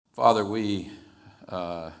Father, we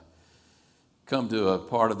come to a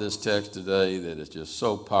part of this text today that is just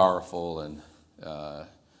so powerful and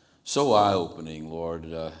so eye-opening, Lord.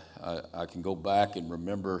 I can go back and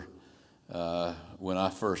remember when I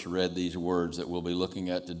first read these words that we'll be looking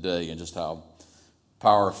at today and just how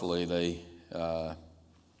powerfully they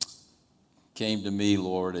came to me,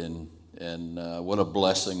 Lord, and what a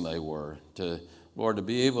blessing they were. Lord, to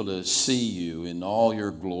be able to see you in all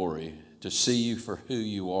your glory, to see you for who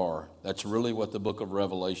you are. That's really what the book of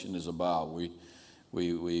Revelation is about.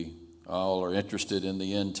 We all are interested in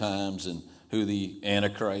the end times and who the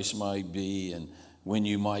Antichrist might be and when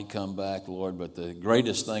you might come back, Lord. But the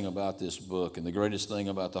greatest thing about this book and the greatest thing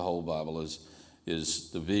about the whole Bible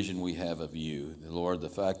is the vision we have of you. Lord, the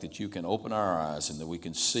fact that you can open our eyes and that we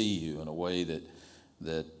can see you in a way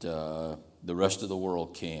that the rest of the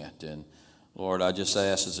world can't. And Lord, I just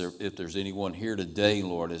ask if there's anyone here today,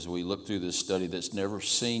 Lord, as we look through this study that's never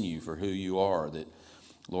seen you for who you are, that,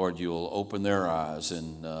 Lord, you'll open their eyes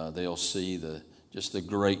and they'll see just the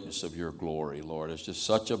greatness of your glory, Lord. It's just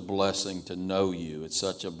such a blessing to know you. It's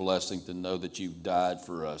such a blessing to know that you died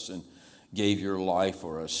for us and gave your life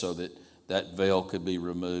for us so that that veil could be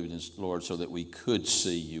removed, and Lord, so that we could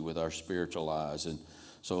see you with our spiritual eyes. And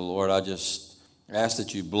so, Lord, I just ask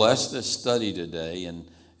that you bless this study today, and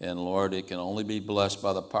Lord, it can only be blessed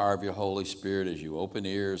by the power of your Holy Spirit as you open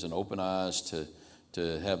ears and open eyes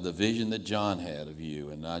to have the vision that John had of you.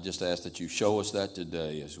 And I just ask that you show us that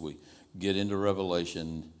today as we get into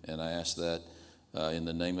Revelation, and I ask that in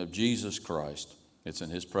the name of Jesus Christ. It's in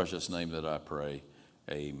his precious name that I pray.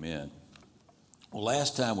 Amen. Well,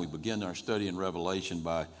 last time we began our study in Revelation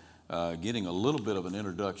by getting a little bit of an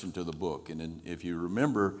introduction to the book. And then if you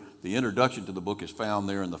remember, the introduction to the book is found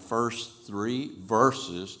there in the first 3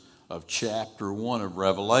 verses of chapter 1 of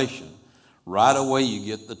Revelation. Right away you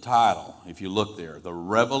get the title, if you look there, the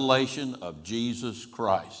Revelation of Jesus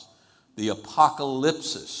Christ. The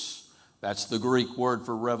apocalypsis, that's the Greek word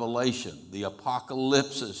for revelation, the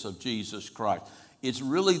apocalypsis of Jesus Christ. It's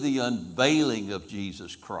really the unveiling of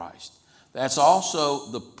Jesus Christ. That's also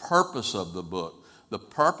the purpose of the book. The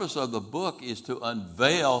purpose of the book is to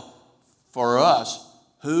unveil for us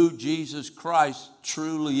who Jesus Christ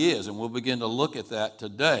truly is, and we'll begin to look at that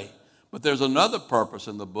today. But there's another purpose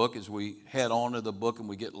in the book as we head on to the book and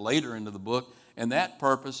we get later into the book, and that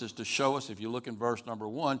purpose is to show us, if you look in verse number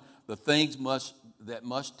 1, the things that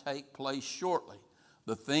must take place shortly,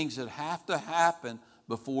 the things that have to happen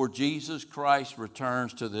before Jesus Christ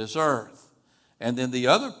returns to this earth. And then the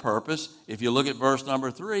other purpose, if you look at verse number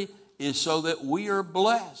 3, is so that we are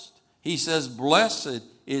blessed. He says, blessed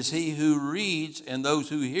is he who reads and those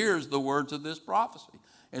who hears the words of this prophecy.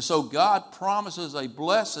 And so God promises a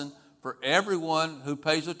blessing for everyone who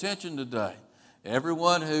pays attention today.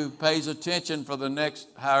 Everyone who pays attention for the next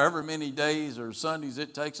however many days or Sundays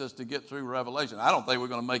it takes us to get through Revelation. I don't think we're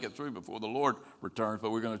going to make it through before the Lord returns, but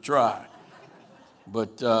we're going to try.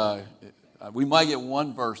 But we might get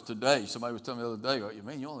one verse today. Somebody was telling me the other day, you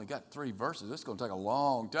mean you only got 3 verses? This is going to take a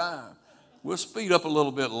long time. We'll speed up a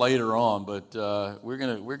little bit later on, but we're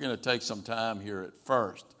going to take some time here at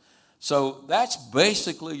first. So that's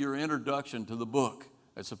basically your introduction to the book.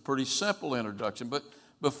 It's a pretty simple introduction. But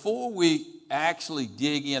before we actually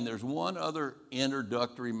dig in, there's one other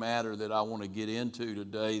introductory matter that I want to get into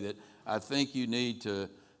today that I think you need to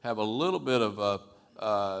have a little bit of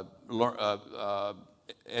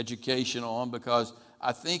education on, because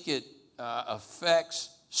I think it affects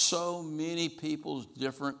so many people's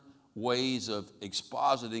different ways of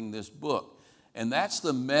expositing this book. And that's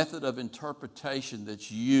the method of interpretation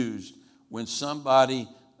that's used when somebody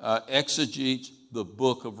exegetes the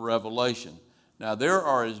book of Revelation. Now, there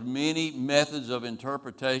are as many methods of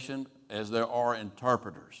interpretation as there are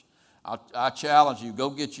interpreters. I challenge you, go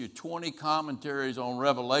get you 20 commentaries on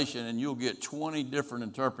Revelation and you'll get 20 different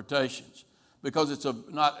interpretations. Because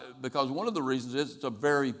one of the reasons is it's a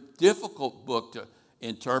very difficult book to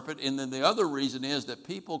interpret, and then the other reason is that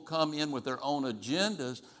people come in with their own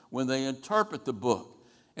agendas when they interpret the book.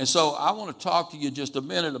 And so I want to talk to you just a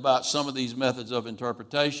minute about some of these methods of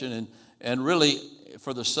interpretation, and really,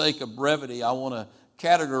 for the sake of brevity, I want to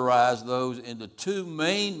categorize those into 2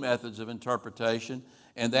 main methods of interpretation,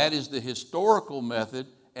 and that is the historical method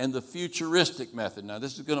and the futuristic method. Now,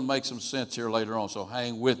 this is going to make some sense here later on, so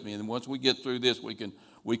hang with me. And once we get through this, we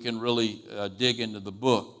can really dig into the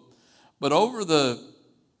book. But over the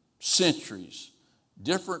centuries,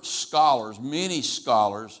 different scholars, many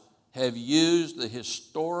scholars, have used the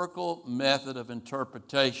historical method of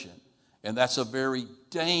interpretation. And that's a very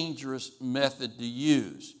dangerous method to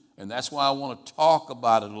use. And that's why I want to talk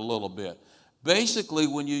about it a little bit. Basically,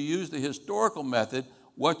 when you use the historical method,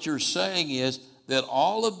 what you're saying is that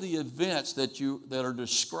all of the events that are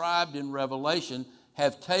described in Revelation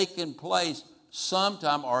have taken place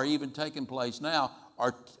sometime, or even taken place now,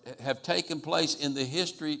 or have taken place in the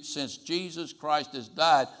history since Jesus Christ has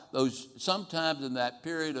died, those sometimes in that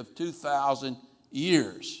period of 2,000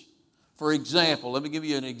 years. For example, let me give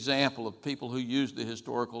you an example of people who use the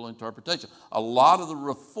historical interpretation. A lot of the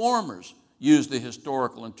reformers use the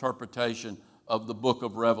historical interpretation of the book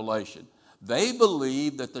of Revelation. They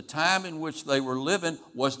believed that the time in which they were living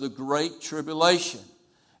was the Great Tribulation.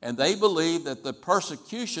 And they believed that the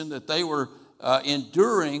persecution that they were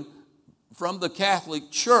enduring from the Catholic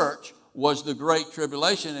Church was the Great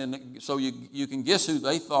Tribulation. And so you can guess who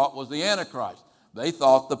they thought was the Antichrist. They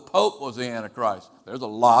thought the Pope was the Antichrist. There's a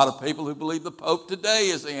lot of people who believe the Pope today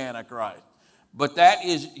is the Antichrist. But that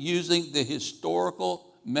is using the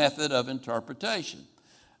historical method of interpretation.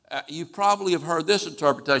 You probably have heard this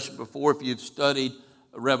interpretation before if you've studied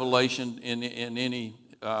Revelation in any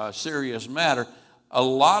serious matter. A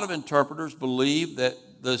lot of interpreters believe that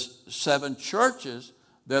the 7 churches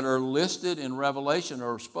that are listed in Revelation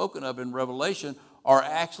or spoken of in Revelation are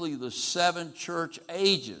actually the 7 church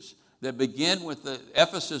ages that begin with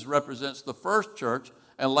Ephesus represents the first church,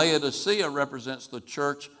 and Laodicea represents the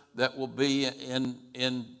church that will be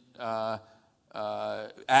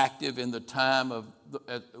active in the time of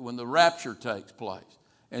when the rapture takes place.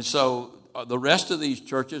 And so the rest of these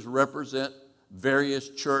churches represent various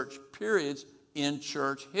church periods in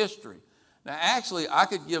church history. Now, actually, I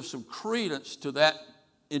could give some credence to that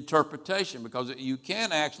interpretation because you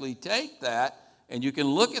can actually take that and you can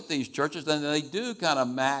look at these churches and they do kind of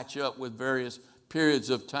match up with various periods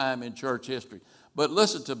of time in church history. But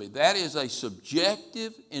listen to me, that is a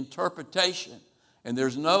subjective interpretation. And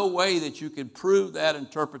there's no way that you can prove that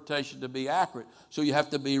interpretation to be accurate. So you have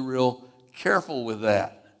to be real careful with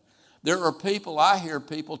that. I hear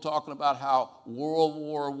people talking about how World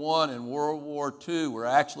War I and World War II were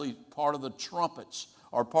actually part of the trumpets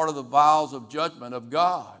or part of the vials of judgment of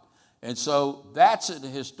God. And so that's a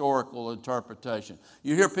historical interpretation.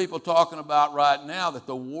 You hear people talking about right now that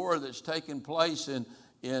the war that's taking place in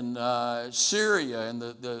Syria and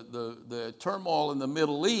the turmoil in the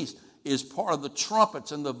Middle East is part of the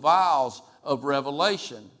trumpets and the vials of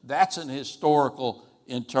Revelation. That's an historical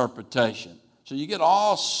interpretation. So you get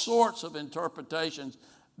all sorts of interpretations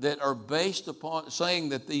that are based upon saying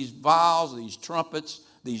that these vials, these trumpets,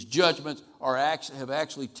 these judgments have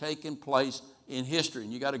actually taken place in history.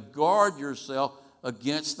 And you got to guard yourself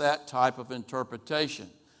against that type of interpretation.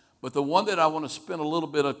 But the one that I want to spend a little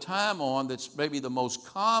bit of time on that's maybe the most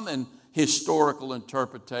common historical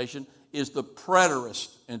interpretation is the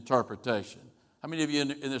preterist interpretation. How many of you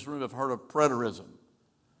in this room have heard of preterism?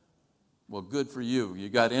 Well, good for you. You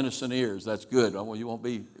got innocent ears. That's good. Well, you won't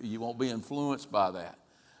be influenced by that.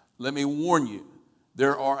 Let me warn you,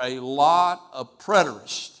 there are a lot of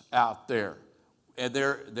preterists out there. And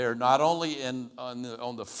they're not only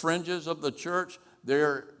on the fringes of the church, they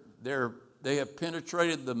have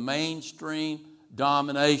penetrated the mainstream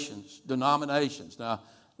denominations. Now,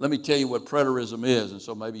 let me tell you what preterism is, and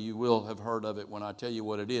so maybe you will have heard of it when I tell you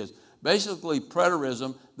what it is. Basically,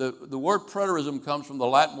 preterism, the word preterism comes from the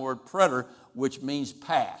Latin word preter, which means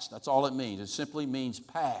past. That's all it means. It simply means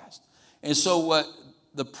past. And so what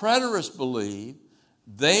the preterists believe,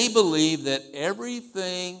 they believe that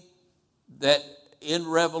everything that in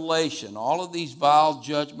Revelation, all of these vial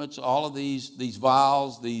judgments, all of these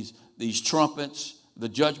vials, these trumpets, the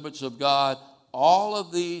judgments of God, all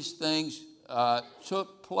of these things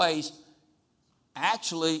took place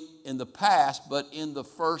actually in the past, but in the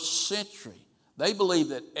first century. They believe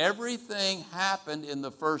that everything happened in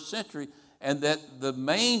the first century and that the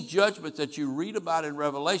main judgments that you read about in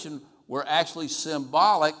Revelation were actually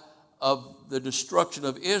symbolic of the destruction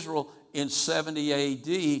of Israel in 70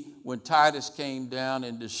 A.D. when Titus came down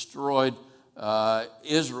and destroyed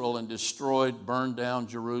Israel and burned down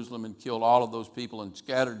Jerusalem and killed all of those people and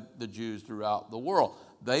scattered the Jews throughout the world.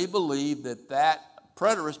 They believe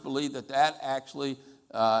preterists believe that actually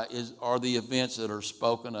are the events that are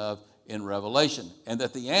spoken of in Revelation, and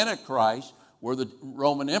that the Antichrist were the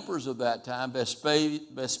Roman emperors of that time,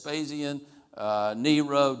 Vespasian,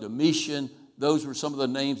 Nero, Domitian. Those were some of the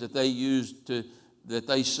names that they used that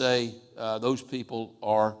they say those people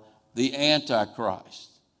are the Antichrist.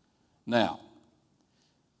 Now,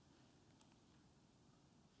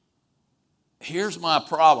 here's my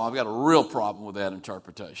problem. I've got a real problem with that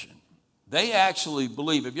interpretation. They actually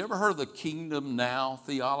believe, have you ever heard of the kingdom now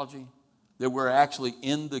theology? That we're actually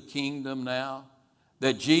in the kingdom now?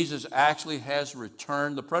 That Jesus actually has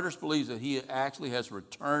returned. The preterist believes that he actually has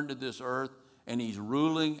returned to this earth and he's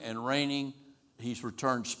ruling and reigning. He's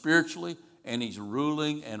returned spiritually, and he's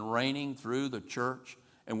ruling and reigning through the church.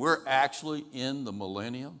 And we're actually in the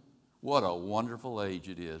millennium. What a wonderful age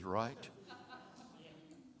it is, right?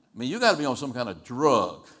 I mean, you got to be on some kind of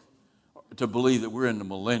drug to believe that we're in the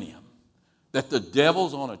millennium. That the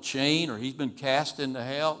devil's on a chain or he's been cast into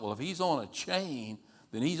hell. Well, if he's on a chain,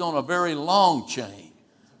 then he's on a very long chain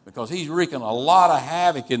because he's wreaking a lot of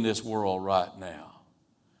havoc in this world right now.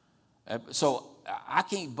 So I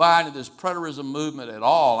can't buy into this preterism movement at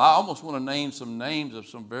all. I almost want to name some names of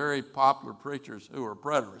some very popular preachers who are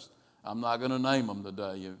preterists. I'm not going to name them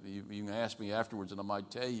today. You can ask me afterwards and I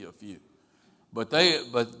might tell you a few. But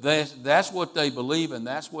that's what they believe and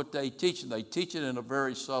that's what they teach. And they teach it in a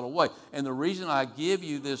very subtle way. And the reason I give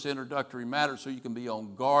you this introductory matter so you can be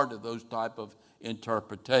on guard to those type of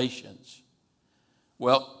interpretations.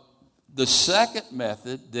 Well, the second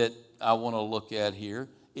method that I want to look at here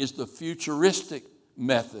is the futuristic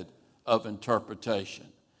method of interpretation.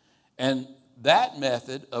 And that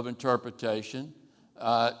method of interpretation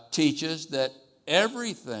teaches that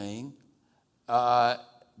everything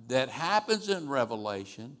that happens in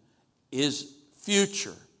Revelation is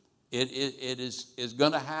future. It is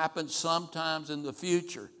going to happen sometimes in the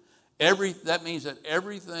future. That means that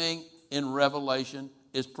everything in Revelation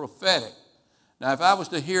is prophetic. Now, if I was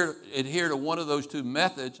to adhere to one of those two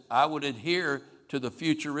methods, I would adhere to the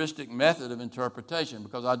futuristic method of interpretation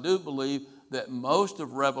because I do believe that most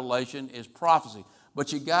of Revelation is prophecy.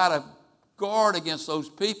 But you got to guard against those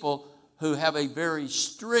people who have a very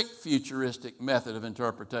strict futuristic method of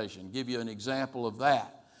interpretation. Give you an example of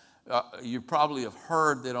that. You probably have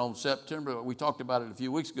heard that on September, we talked about it a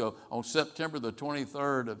few weeks ago, on September the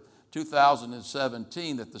 23rd of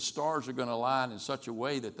 2017, that the stars are going to align in such a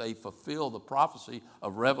way that they fulfill the prophecy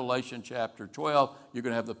of Revelation chapter 12. You're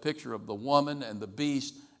going to have the picture of the woman and the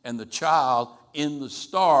beast and the child in the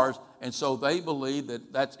stars. And so they believe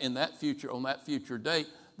that that's in that future, on that future date,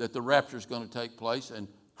 that the rapture is going to take place and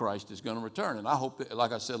Christ is going to return. And I hope that,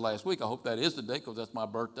 like I said last week, I hope that is the day because that's my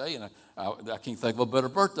birthday, and I can't think of a better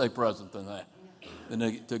birthday present than that,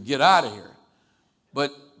 than to get out of here.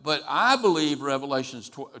 But I believe Revelation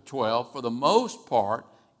 12, for the most part,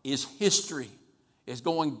 is history. It's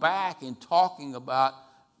going back and talking about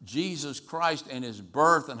Jesus Christ and his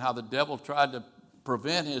birth and how the devil tried to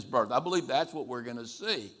prevent his birth. I believe that's what we're going to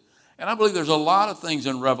see. And I believe there's a lot of things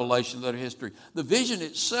in Revelation that are history. The vision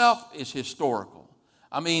itself is historical.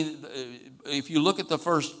 I mean, if you look at the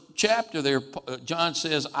first chapter there, John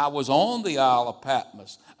says, I was on the Isle of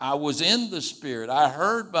Patmos. I was in the Spirit. I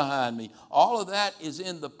heard behind me. All of that is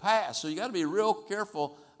in the past. So you got to be real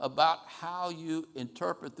careful about how you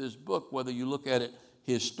interpret this book, whether you look at it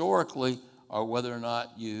historically or whether or not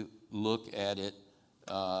you look at it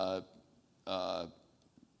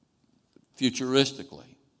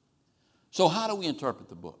futuristically. So how do we interpret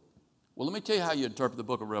the book? Well, let me tell you how you interpret the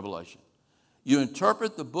book of Revelation. You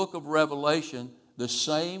interpret the book of Revelation the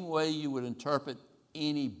same way you would interpret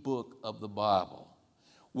any book of the Bible.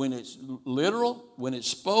 When it's literal, when it's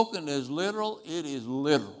spoken as literal, it is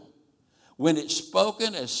literal. When it's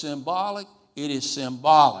spoken as symbolic, it is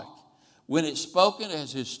symbolic. When it's spoken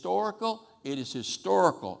as historical, it is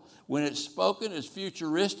historical. When it's spoken as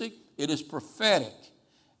futuristic, it is prophetic.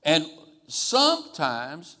 And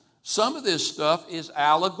sometimes some of this stuff is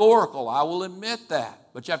allegorical. I will admit that.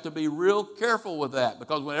 But you have to be real careful with that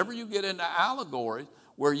because whenever you get into allegories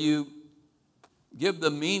where you give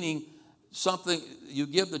the meaning something, you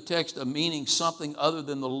give the text a meaning something other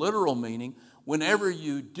than the literal meaning, whenever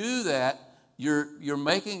you do that, you're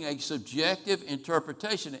making a subjective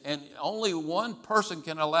interpretation. And only one person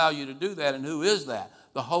can allow you to do that. And who is that?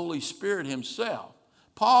 The Holy Spirit himself.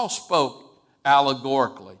 Paul spoke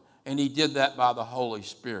allegorically, and he did that by the Holy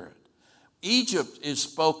Spirit. Egypt is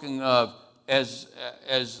spoken of as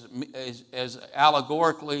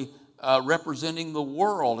allegorically representing the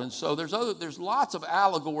world, and so there's lots of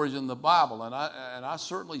allegories in the Bible, and I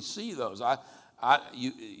certainly see those.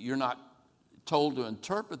 You're not told to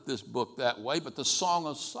interpret this book that way, but the Song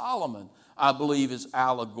of Solomon, I believe, is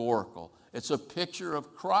allegorical. It's a picture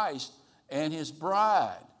of Christ and his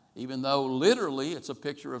bride, even though literally it's a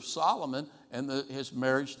picture of Solomon and his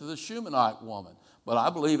marriage to the Shunammite woman. But I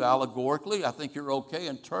believe allegorically, I think you're okay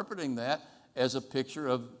interpreting that as a picture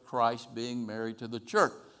of Christ being married to the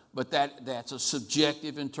church. But that's a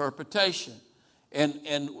subjective interpretation.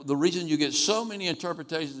 And the reason you get so many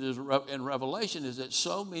interpretations in Revelation is that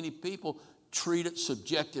so many people treat it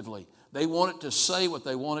subjectively. They want it to say what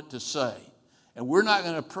they want it to say. And we're not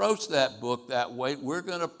going to approach that book that way. We're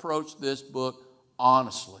going to approach this book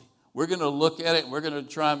honestly. We're going to look at it and we're going to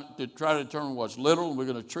try to determine what's literal, and we're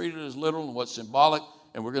going to treat it as literal, and what's symbolic,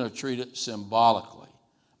 and we're going to treat it symbolically.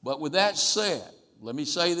 But with that said, let me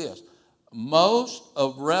say this. Most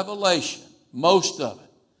of Revelation, most of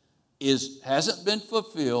it, hasn't been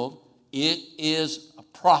fulfilled. It is a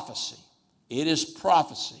prophecy. It is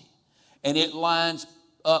prophecy. And it lines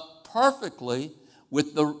up perfectly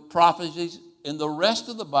with the prophecies in the rest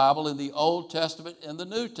of the Bible, in the Old Testament and the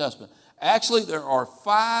New Testament. Actually, there are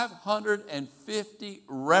 550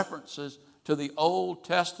 references to the Old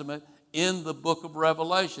Testament in the book of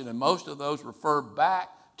Revelation, and most of those refer back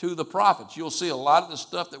to the prophets. You'll see a lot of the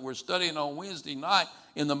stuff that we're studying on Wednesday night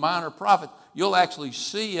in the Minor Prophets. You'll actually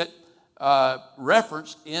see it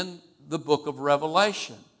referenced in the book of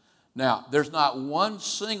Revelation. Now, there's not one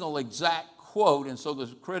single exact quote, and so the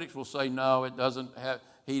critics will say, no, it doesn't have,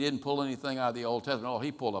 he didn't pull anything out of the Old Testament. Oh,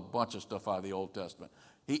 he pulled a bunch of stuff out of the Old Testament.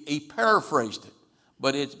 He paraphrased it,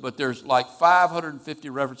 but there's like 550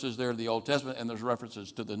 references there to the Old Testament, and there's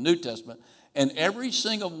references to the New Testament. And every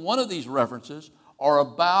single one of these references are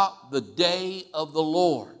about the day of the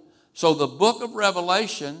Lord. So the book of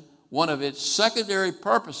Revelation, one of its secondary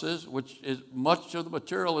purposes, which is much of the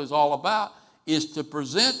material is all about, is to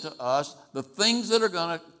present to us the things that are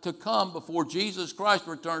going to come before Jesus Christ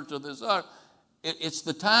returns to this earth. It's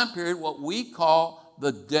the time period, what we call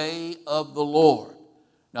the day of the Lord.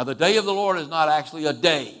 Now, the day of the Lord is not actually a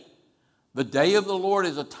day. The day of the Lord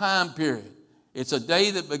is a time period. It's a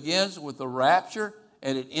day that begins with the rapture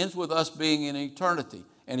and it ends with us being in eternity.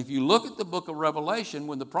 And if you look at the book of Revelation,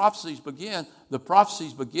 when the prophecies begin,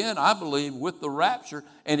 I believe, with the rapture,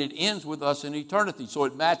 and it ends with us in eternity. So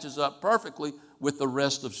it matches up perfectly with the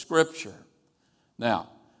rest of Scripture. Now,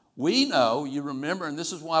 we know, you remember, and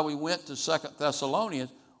this is why we went to 2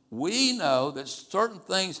 Thessalonians, we know that certain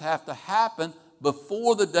things have to happen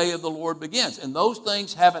before the day of the Lord begins. And those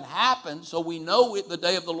things haven't happened, so we know the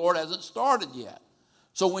day of the Lord hasn't started yet.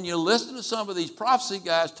 So when you listen to some of these prophecy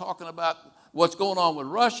guys talking about what's going on with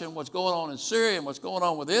Russia and what's going on in Syria and what's going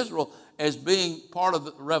on with Israel as being part of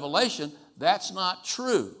the Revelation, that's not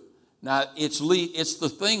true. Now, it's the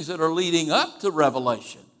things that are leading up to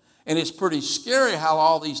Revelation. And it's pretty scary how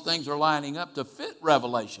all these things are lining up to fit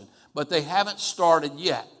Revelation. But they haven't started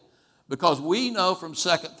yet. Because we know from 2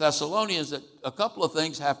 Thessalonians that a couple of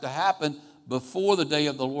things have to happen before the day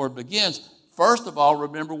of the Lord begins. First of all,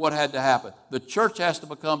 remember what had to happen. The church has to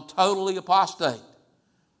become totally apostate.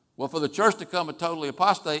 Well, for the church to become a totally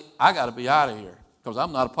apostate, I got to be out of here because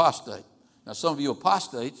I'm not apostate. Now, some of you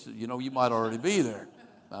apostates, you might already be there.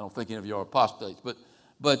 I don't think any of you are apostates.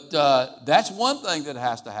 But that's one thing that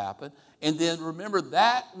has to happen. And then remember,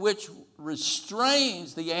 that which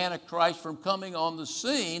restrains the Antichrist from coming on the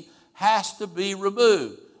scene has to be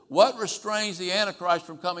removed. What restrains the Antichrist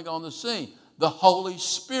from coming on the scene? The Holy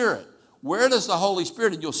Spirit. Where does the Holy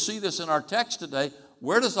Spirit, and you'll see this in our text today,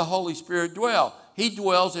 where does the Holy Spirit dwell? He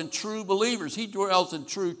dwells in true believers. He dwells in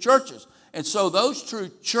true churches. And so those true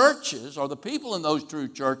churches, or the people in those true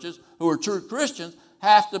churches who are true Christians,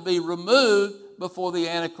 have to be removed before the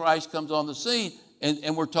Antichrist comes on the scene.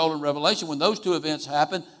 And we're told in Revelation, when those two events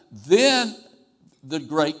happen, then the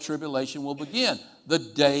Great Tribulation will begin. The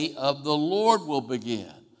day of the Lord will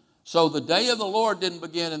begin. So the day of the Lord didn't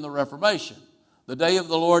begin in the Reformation. The day of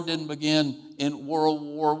the Lord didn't begin in World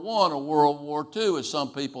War I or World War II, as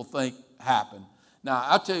some people think happened. Now,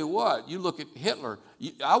 I'll tell you what, you look at Hitler,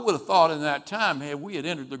 I would have thought in that time, hey, we had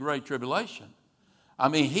entered the Great Tribulation. I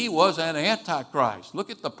mean, he was an antichrist.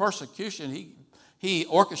 Look at the persecution he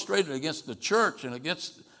orchestrated against the church and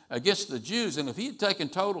against the Jews. And if he had taken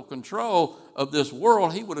total control of this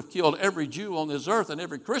world, he would have killed every Jew on this earth and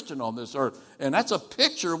every Christian on this earth. And that's a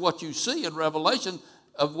picture of what you see in Revelation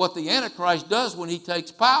of what the Antichrist does when he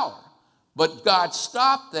takes power. But God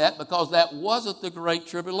stopped that because that wasn't the Great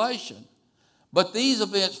Tribulation. But these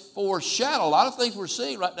events foreshadow, a lot of things we're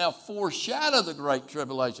seeing right now foreshadow the Great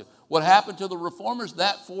Tribulation. What happened to the reformers,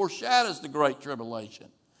 that foreshadows the Great Tribulation.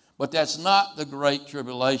 But that's not the Great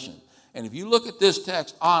Tribulation. And if you look at this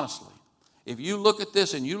text honestly, if you look at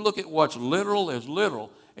this and you look at what's literal as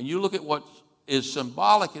literal, and you look at what is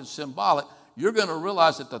symbolic as symbolic, you're going to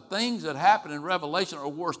realize that the things that happen in Revelation are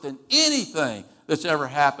worse than anything that's ever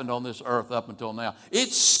happened on this earth up until now.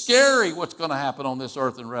 It's scary what's going to happen on this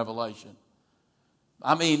earth in Revelation.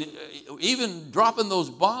 I mean, even dropping those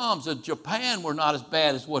bombs in Japan were not as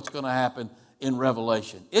bad as what's going to happen in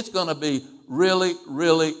Revelation. It's going to be really,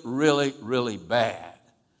 really, really, really bad.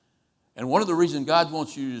 And one of the reasons God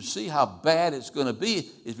wants you to see how bad it's going to be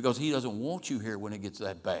is because he doesn't want you here when it gets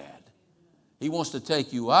that bad. He wants to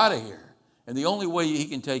take you out of here. And the only way he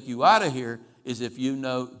can take you out of here is if you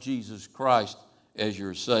know Jesus Christ as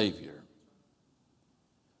your Savior.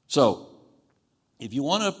 So, if you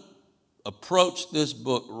want to approach this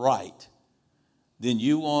book right, then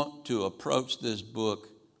you want to approach this book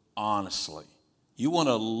honestly. You want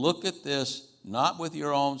to look at this not with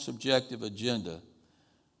your own subjective agenda,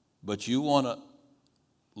 but you want to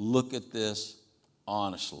look at this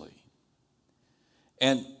honestly.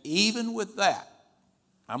 And even with that,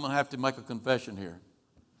 I'm going to have to make a confession here.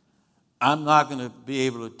 I'm not going to be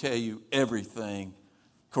able to tell you everything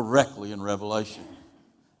correctly in Revelation.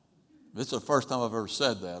 This is the first time I've ever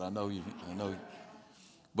said that. I know.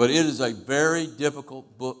 But it is a very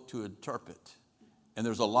difficult book to interpret. And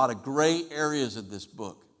there's a lot of gray areas in this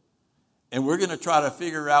book. And we're going to try to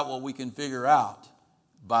figure out what we can figure out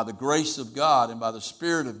by the grace of God and by the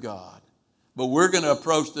Spirit of God. But we're going to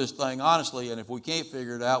approach this thing honestly, and if we can't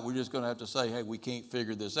figure it out, we're just going to have to say, hey, we can't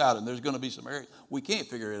figure this out. And there's going to be some areas we can't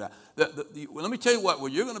figure it out. Let me tell you what,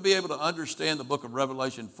 when you're going to be able to understand the book of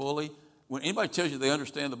Revelation fully, when anybody tells you they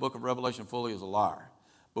understand the book of Revelation fully is a liar.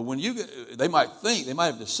 But when they might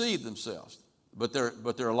have deceived themselves, but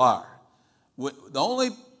they're a liar. The only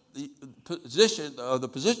position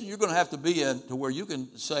you're going to have to be in to where you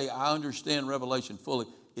can say, I understand Revelation fully,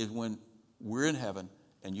 is when we're in heaven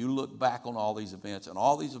and you look back on all these events, and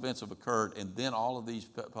all these events have occurred, and then all of these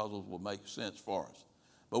puzzles will make sense for us.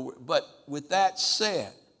 But with that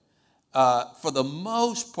said, for the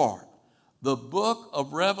most part, the book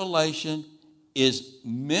of Revelation is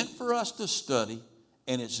meant for us to study,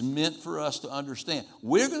 and it's meant for us to understand.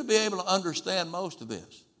 We're going to be able to understand most of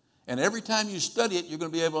this. And every time you study it, you're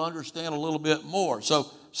going to be able to understand a little bit more.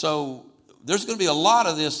 So there's going to be a lot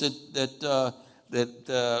of this that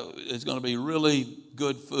is going to be really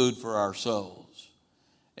good food for our souls.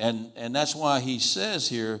 And that's why he says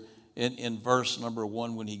here in verse number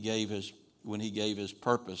 1, when he gave his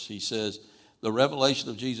purpose, he says, the revelation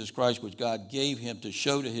of Jesus Christ, which God gave him to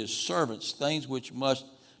show to his servants things which must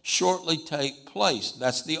shortly take place.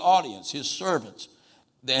 That's the audience, his servants.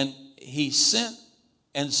 Then he sent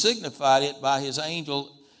and signified it by his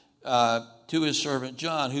angel to his servant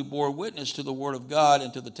John, who bore witness to the word of God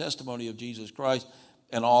and to the testimony of Jesus Christ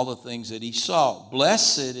and all the things that he saw.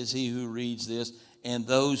 Blessed is he who reads this and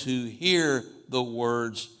those who hear the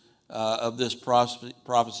words of this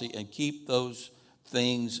prophecy and keep those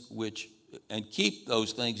things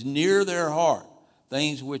near their heart,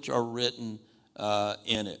 things which are written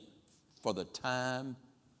in it. For the time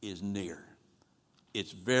is near.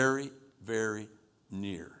 It's very, very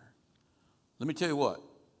near. Let me tell you what.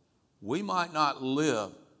 We might not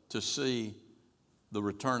live to see the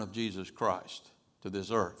return of Jesus Christ to this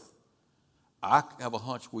earth. I have a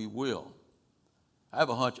hunch we will. I have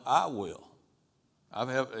a hunch I will.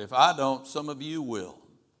 If I don't, some of you will.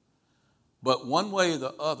 But one way or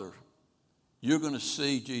the other, you're going to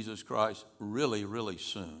see Jesus Christ really, really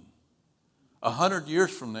soon. 100 years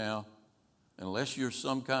from now, unless you're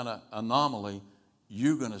some kind of anomaly,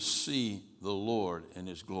 you're going to see the Lord in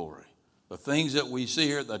his glory. The things that we see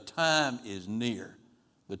here, the time is near.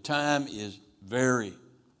 The time is very,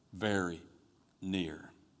 very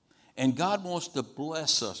near. And God wants to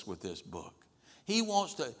bless us with this book. He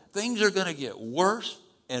wants to, things are going to get worse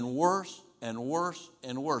and worse and worse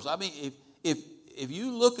and worse. I mean, if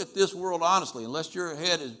you look at this world honestly, unless your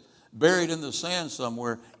head is buried in the sand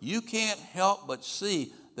somewhere, you can't help but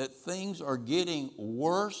see that things are getting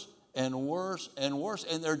worse and worse and worse,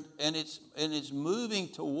 and it's moving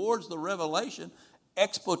towards the revelation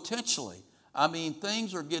exponentially. I mean,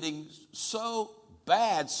 things are getting so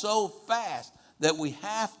bad so fast that we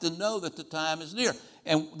have to know that the time is near.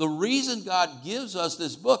 And the reason God gives us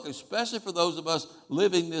this book, especially for those of us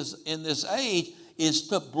living in this age, is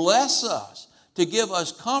to bless us, to give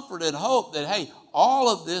us comfort and hope that, hey, all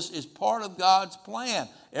of this is part of God's plan.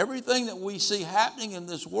 Everything that we see happening in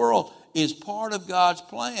this world is part of God's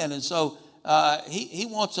plan. And so he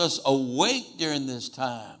wants us awake during this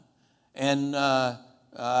time. And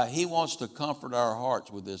he wants to comfort our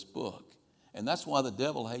hearts with this book. And that's why the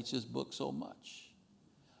devil hates this book so much.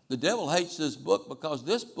 The devil hates this book because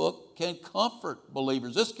this book can comfort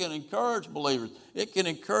believers. This can encourage believers. It can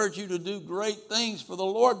encourage you to do great things for the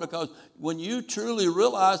Lord, because when you truly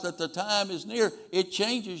realize that the time is near, it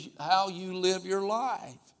changes how you live your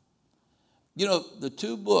life. You know, the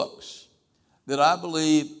two books that I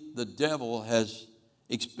believe the devil has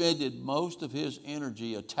expended most of his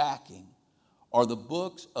energy attacking are the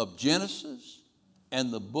books of Genesis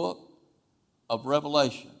and the book of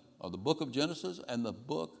Revelation, or the book of Genesis and the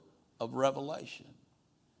book of Revelation.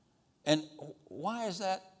 And why is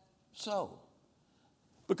that so?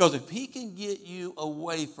 Because if he can get you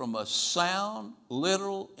away from a sound,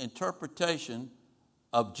 literal interpretation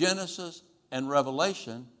of Genesis and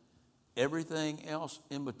Revelation, everything else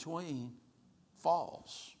in between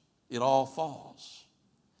falls. it all falls.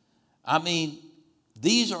 I mean,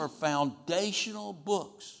 these are foundational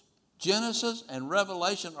books. Genesis and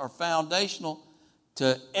Revelation are foundational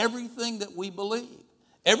to everything that we believe.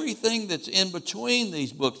 Everything that's in between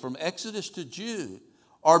these books, from Exodus to Jude,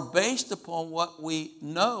 are based upon what we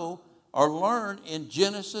know or learn in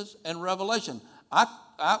Genesis and Revelation. I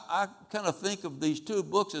kind of think of these two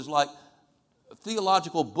books as like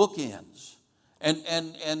theological bookends. And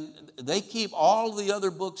they keep all the other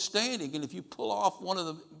books standing. And if you pull off one of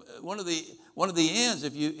the ends,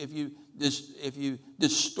 if you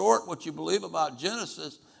distort what you believe about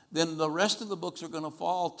Genesis, then the rest of the books are going to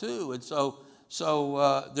fall too. And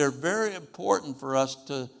so they're very important for us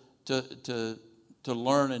to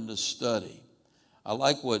learn and to study. I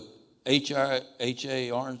like what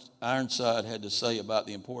H.A. Ironside had to say about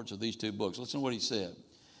the importance of these two books. Listen to what he said.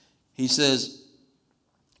 He says,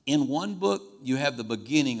 in one book, you have the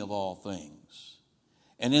beginning of all things,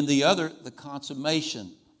 and in the other, the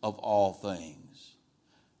consummation of all things.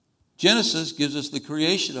 Genesis gives us the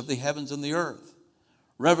creation of the heavens and the earth.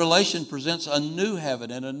 Revelation presents a new heaven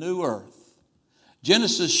and a new earth.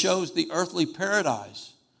 Genesis shows the earthly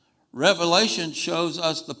paradise. Revelation shows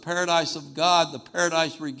us the paradise of God, the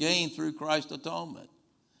paradise regained through Christ's atonement.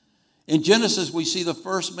 In Genesis, we see the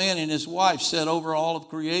first man and his wife set over all of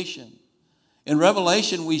creation. In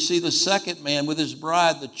Revelation, we see the second man with his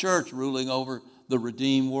bride, the church, ruling over the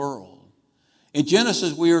redeemed world. In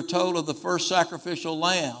Genesis, we are told of the first sacrificial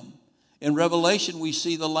lamb. In Revelation, we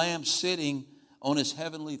see the lamb sitting on his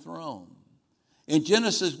heavenly throne. In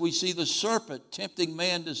Genesis, we see the serpent tempting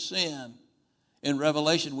man to sin. In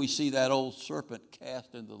Revelation, we see that old serpent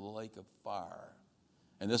cast into the lake of fire.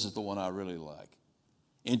 And this is the one I really like.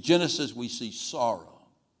 In Genesis, we see sorrow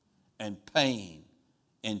and pain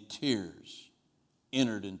and tears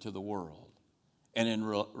entered into the world. And in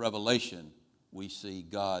Revelation, we see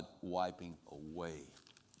God wiping away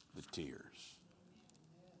the tears.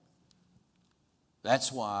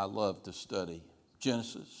 That's why I love to study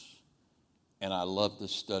Genesis, and I love to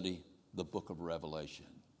study the book of Revelation,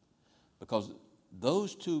 because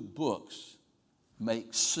those two books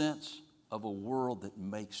make sense of a world that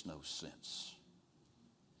makes no sense.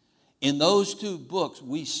 In those two books,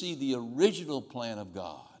 we see the original plan of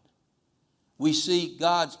God. We see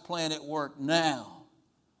God's plan at work now,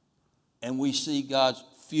 and we see God's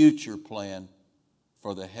future plan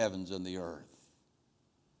for the heavens and the earth.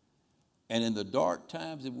 And in the dark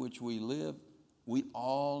times in which we live, we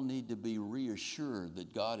all need to be reassured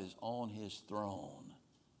that God is on his throne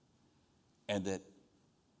and that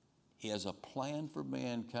he has a plan for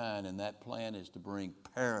mankind, and that plan is to bring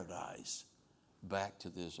paradise back to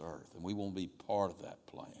this earth. And we want to be part of that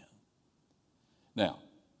plan. Now,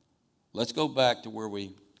 let's go back to where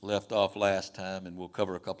we left off last time, and we'll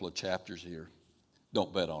cover a couple of chapters here.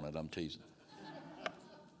 Don't bet on it, I'm teasing.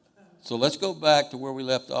 So let's go back to where we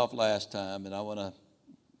left off last time, and I want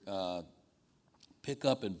to pick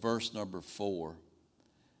up in verse number 4,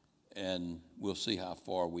 and we'll see how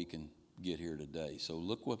far we can get here today. So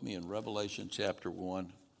look with me in Revelation chapter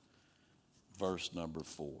 1, verse number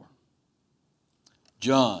 4.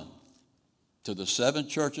 John, to the 7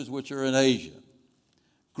 churches which are in Asia,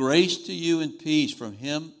 grace to you and peace from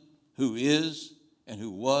him who is and who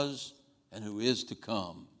was and who is to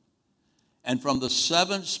come, and from the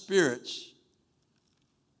 7 spirits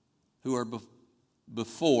who are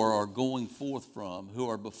before or going forth from, who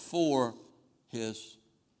are before his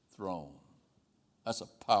throne. That's a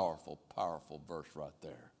powerful, powerful verse right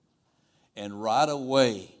there. And right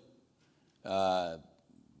away,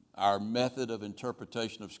 our method of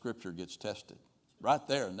interpretation of Scripture gets tested. Right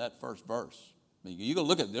there in that first verse. I mean, you can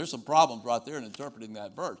look at it, there's some problems right there in interpreting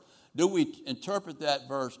that verse. Do we interpret that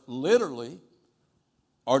verse literally,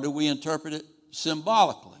 or do we interpret it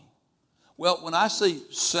symbolically? Well, when I see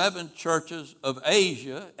 7 churches of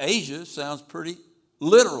Asia, Asia sounds pretty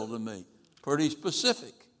literal to me, pretty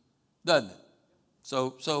specific, doesn't it?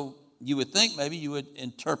 So you would think maybe you would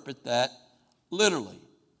interpret that literally.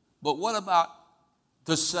 But what about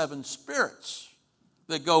the 7 spirits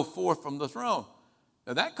that go forth from the throne?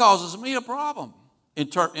 Now that causes me a problem in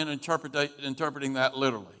interpreting that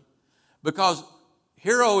literally. Because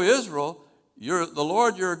hear, O Israel, the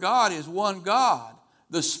Lord your God is one God.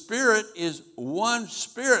 The Spirit is one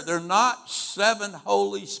Spirit. They're not 7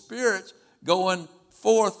 Holy Spirits going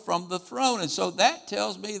forth from the throne. And so that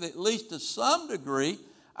tells me that at least to some degree,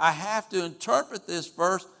 I have to interpret this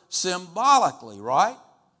verse symbolically, right?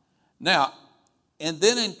 Now, and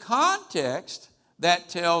then in context, that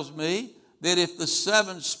tells me that if the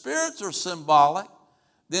 7 spirits are symbolic,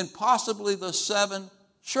 then possibly the 7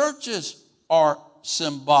 churches are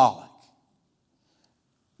symbolic.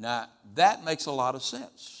 Now, that makes a lot of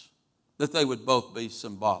sense, that they would both be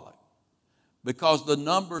symbolic. Because the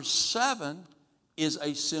number 7 is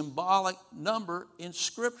a symbolic number in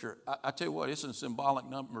Scripture. I tell you what, it's a symbolic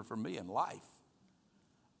number for me in life.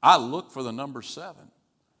 I look for the number 7,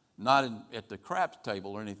 not at the craps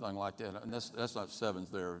table or anything like that. And that's not 7s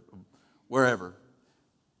there, wherever.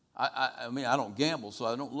 I mean, I don't gamble, so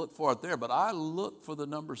I don't look for it there, but I look for the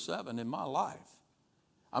number 7 in my life.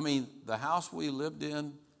 I mean, the house we lived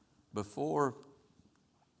in before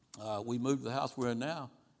we moved to the house we're in now,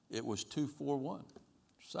 it was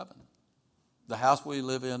 2417. The house we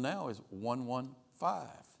live in now is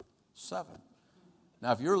 1157.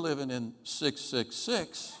 Now, if you're living in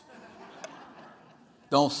 666,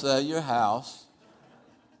 don't sell your house.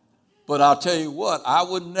 But I'll tell you what, I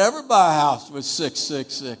would never buy a house with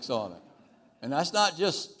 666 on it. And that's not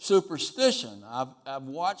just superstition. I've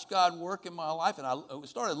watched God work in my life, and I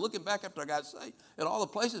started looking back after I got saved at all the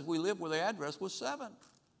places we lived where the address was 7.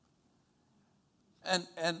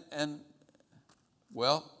 And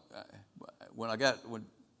well, when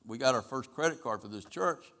we got our first credit card for this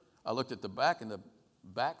church, I looked at the back, and the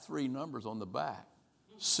back 3 numbers on the back,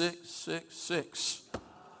 666.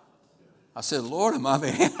 I said, Lord, am I the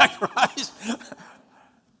Antichrist?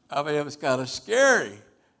 I mean, it was kind of scary.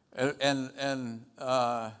 And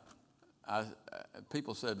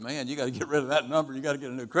people said, man, you got to get rid of that number. You got to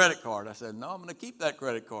get a new credit card. I said, no, I'm going to keep that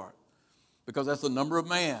credit card because that's the number of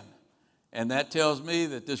man. And that tells me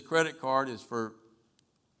that this credit card is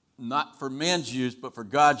not for men's use, but for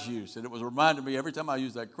God's use. And it was reminding me every time I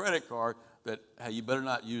use that credit card that, hey, you better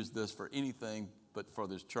not use this for anything but for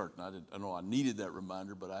this church. And I know I needed that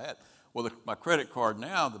reminder, but I had. Well, my credit card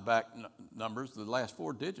now, the back numbers, the last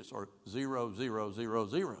 4 digits are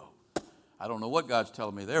 0000. I don't know what God's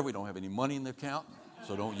telling me there. We don't have any money in the account,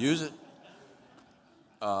 so don't use it.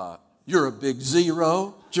 You're a big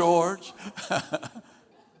zero, George.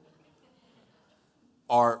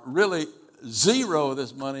 Or really, zero of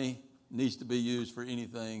this money needs to be used for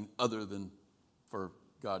anything other than for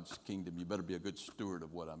God's kingdom. You better be a good steward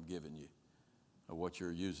of what I'm giving you, or what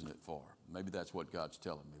you're using it for. Maybe that's what God's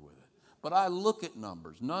telling me with it. But I look at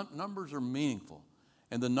numbers. Numbers are meaningful.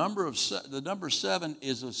 And the number 7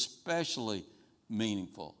 is especially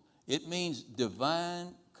meaningful. It means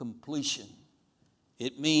divine completion.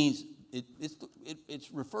 It means, it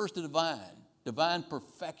refers to divine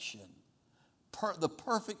perfection, the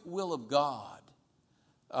perfect will of God.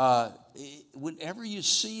 Whenever you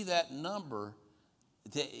see that number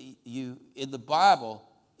in the Bible,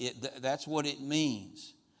 that's what it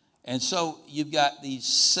means. And so you've got these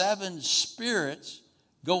 7 spirits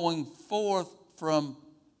going forth from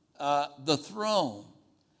the throne.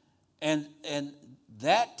 And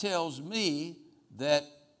that tells me that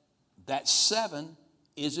 7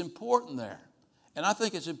 is important there. And I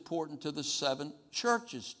think it's important to the 7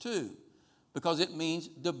 churches too, because it means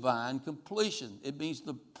divine completion. It means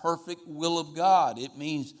the perfect will of God. It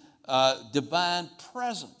means divine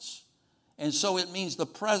presence. And so it means the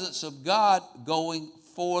presence of God going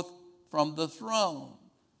forth from the throne.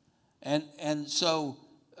 And so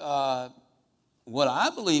what I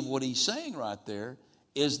believe what he's saying right there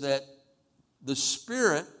is that the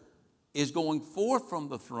Spirit is going forth from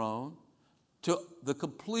the throne to the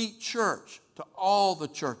complete church, to all the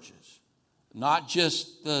churches, not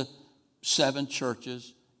just the 7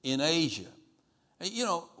 churches in Asia. And, you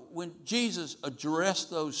know, when Jesus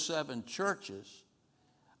addressed those 7 churches,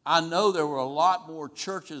 I know there were a lot more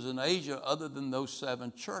churches in Asia other than those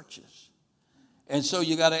 7 churches. And so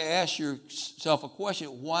you got to ask yourself a question.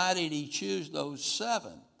 Why did he choose those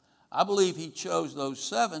 7? I believe he chose those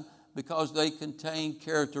 7 because they contain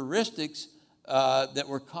characteristics that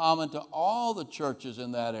were common to all the churches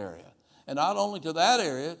in that area. And not only to that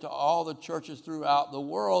area, to all the churches throughout the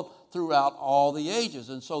world, throughout all the ages.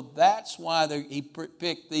 And so that's why he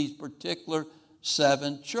picked these particular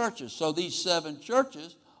 7 churches. So these 7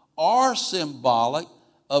 churches are symbolic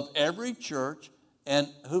of every church, and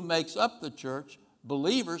who makes up the church?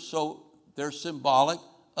 Believers, so they're symbolic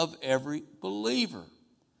of every believer.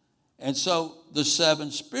 And so the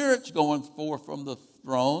 7 spirits going forth from the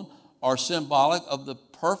throne are symbolic of the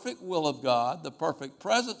perfect will of God, the perfect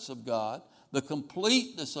presence of God, the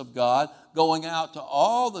completeness of God going out to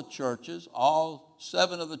all the churches, all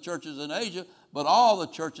 7 of the churches in Asia, but all the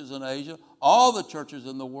churches in Asia, all the churches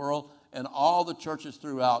in the world, and all the churches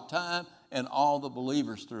throughout time, and all the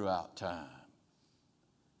believers throughout time.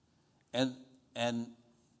 And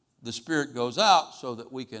the Spirit goes out so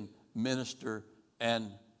that we can minister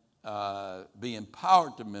and be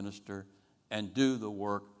empowered to minister and do the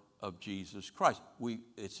work of Jesus Christ.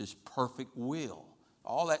 It's His perfect will.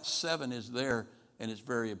 All that 7 is there, and it's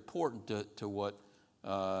very important to what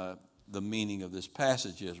the meaning of this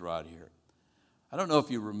passage is right here. I don't know if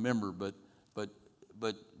you remember, but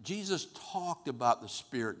Jesus talked about the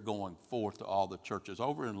Spirit going forth to all the churches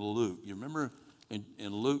over in Luke. You remember in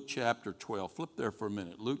Luke chapter 12? Flip there for a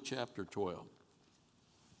minute. Luke chapter 12.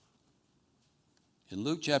 In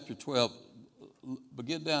Luke chapter 12,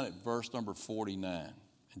 begin down at verse number 49.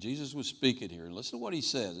 And Jesus was speaking here. Listen to what he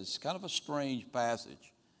says. It's kind of a strange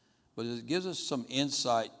passage, but it gives us some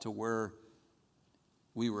insight to where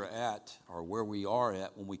we were at, or where we are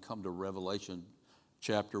at, when we come to Revelation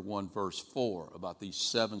chapter 1, verse 4, about these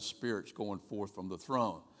 7 spirits going forth from the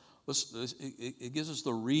throne. It gives us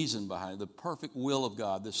the reason behind it, the perfect will of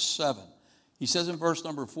God, this 7. He says in verse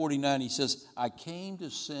number 49, he says, I came to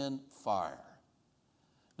send fire.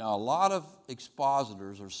 Now, a lot of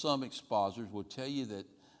expositors, or some expositors, will tell you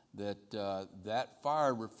that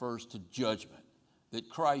fire refers to judgment, that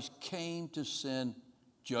Christ came to send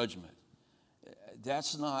judgment.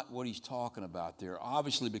 That's not what he's talking about there.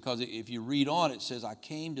 Obviously, because if you read on, it says, I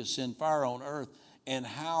came to send fire on earth, and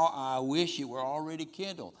how I wish it were already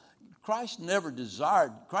kindled. Christ never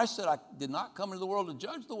desired. Christ said, I did not come into the world to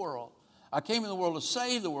judge the world. I came in the world to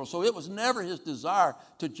save the world. So it was never his desire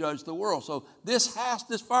to judge the world. So this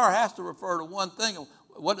fire has to refer to one thing.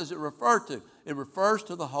 What does it refer to? It refers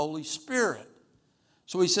to the Holy Spirit.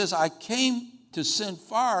 So he says, I came to send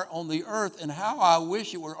fire on the earth, and how I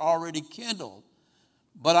wish it were already kindled.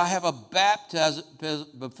 But I have a baptism,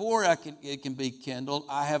 before it can be kindled,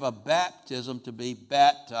 I have a baptism to be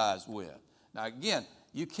baptized with. Now again,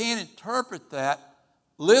 you can't interpret that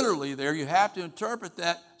literally there. You have to interpret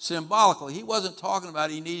that symbolically. He wasn't talking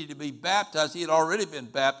about he needed to be baptized. He had already been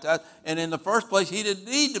baptized. And in the first place, he didn't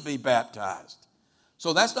need to be baptized.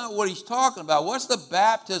 So that's not what he's talking about. What's the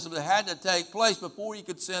baptism that had to take place before he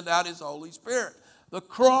could send out his Holy Spirit? The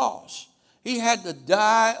cross. He had to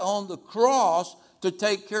die on the cross to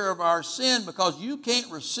take care of our sin, because you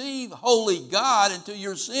can't receive holy God until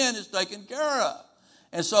your sin is taken care of.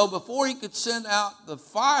 And so before he could send out the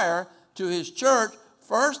fire to his church,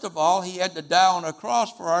 first of all, he had to die on a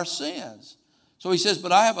cross for our sins. So he says,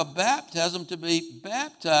 but I have a baptism to be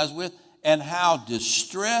baptized with, and how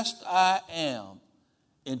distressed I am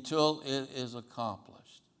until it is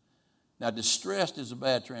accomplished. Now, distressed is a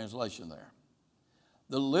bad translation there.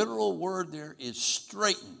 The literal word there is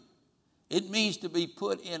straitened. It means to be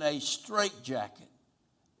put in a straitjacket.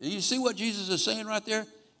 You see what Jesus is saying right there?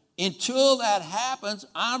 Until that happens,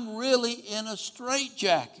 I'm really in a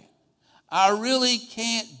straitjacket. I really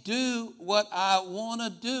can't do what I want to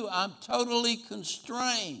do. I'm totally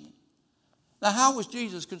constrained. Now, how was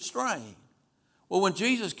Jesus constrained? Well, when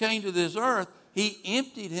Jesus came to this earth, he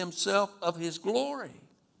emptied himself of his glory.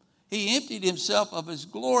 He emptied himself of his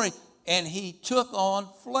glory, and he took on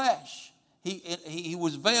flesh. He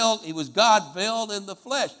was veiled. He was God veiled in the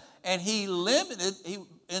flesh, and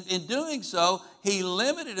in doing so, he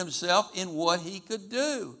limited himself in what he could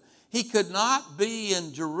do. He could not be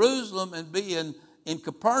in Jerusalem and be in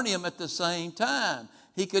Capernaum at the same time.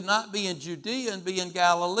 He could not be in Judea and be in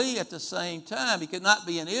Galilee at the same time. He could not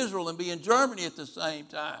be in Israel and be in Germany at the same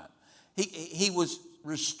time. He was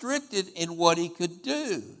restricted in what he could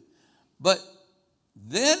do. But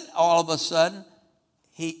then all of a sudden,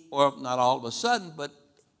 not all of a sudden, but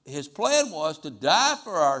his plan was to die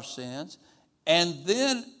for our sins and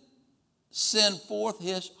then send forth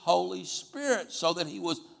his Holy Spirit so that he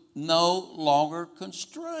was no longer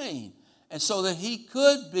constrained, and so that he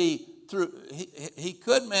could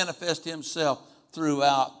manifest himself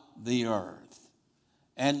throughout the earth.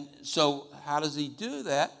 And so how does he do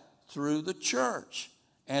that? Through the church.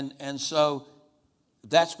 And so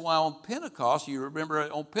that's why on Pentecost, you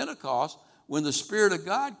remember on Pentecost, when the Spirit of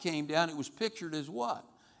God came down, it was pictured as what?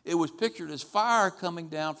 It was pictured as fire coming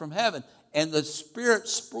down from heaven. And the Spirit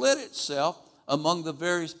split itself among the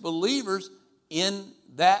various believers in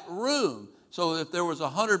that room. So if there was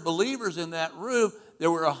 100 believers in that room,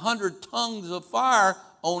 there were 100 tongues of fire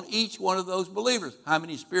on each one of those believers. How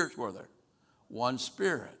many spirits were there? One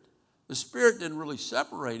Spirit. The Spirit didn't really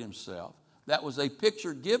separate himself. That was a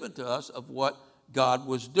picture given to us of what God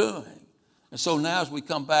was doing. And so now as we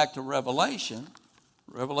come back to Revelation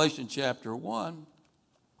chapter 1,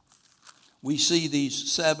 we see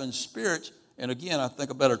these 7 spirits. And again, I think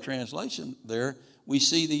a better translation there, we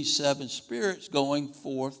see these 7 spirits going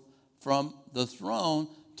forth from the throne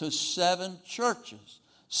to 7 churches.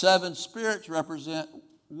 7 spirits represent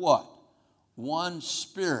what? One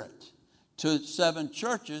Spirit. To 7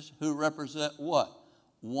 churches who represent what?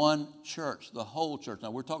 One church, the whole church.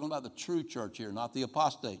 Now we're talking about the true church here, not the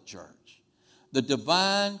apostate church. The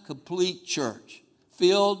divine, complete church.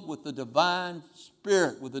 filled with the divine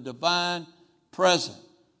Spirit, with the divine presence.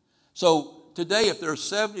 So today, if there are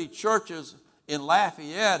 70 churches in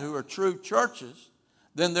Lafayette who are true churches,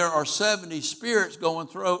 then there are 70 spirits going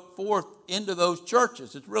forth into those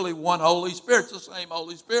churches. It's really one Holy Spirit. It's the same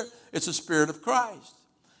Holy Spirit. It's the Spirit of Christ.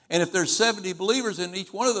 And if there's 70 believers in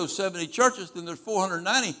each one of those 70 churches, then there's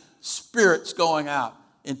 490 spirits going out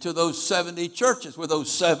into those 70 churches with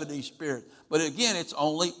those 70 spirits. But again, it's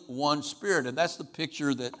only one Spirit. And that's the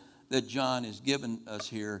picture that John is giving us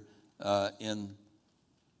here in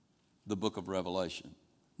the book of Revelation.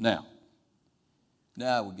 Now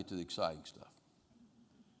we get to the exciting stuff.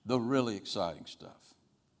 The really exciting stuff.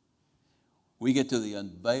 We get to the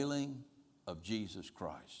unveiling of Jesus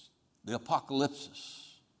Christ. The apocalypsis.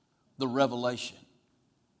 The revelation.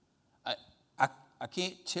 I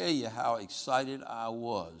can't tell you how excited I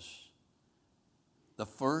was the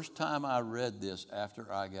first time I read this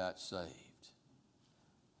after I got saved.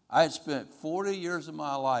 I had spent 40 years of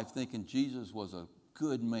my life thinking Jesus was a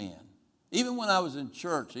good man. Even when I was in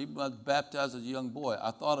church, even when I was baptized as a young boy,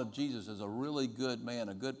 I thought of Jesus as a really good man,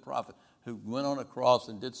 a good prophet who went on a cross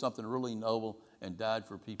and did something really noble and died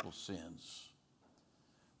for people's sins.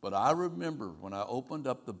 But I remember when I opened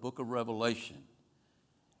up the book of Revelation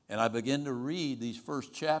and I began to read these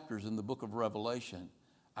first chapters in the book of Revelation,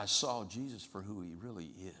 I saw Jesus for who he really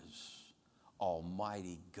is,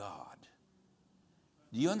 Almighty God.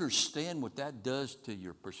 Do you understand what that does to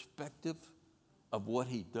your perspective of what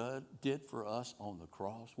he did for us on the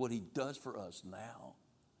cross, what he does for us now?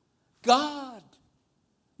 God,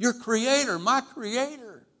 your creator, my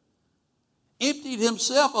creator, emptied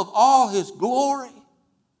himself of all his glory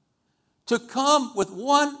to come with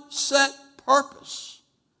one set purpose.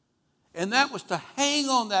 And that was to hang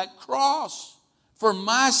on that cross for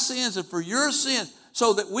my sins and for your sins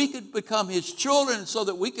so that we could become his children, so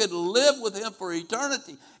that we could live with him for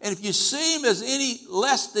eternity. And if you see him as any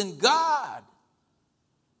less than God,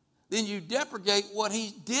 then you deprecate what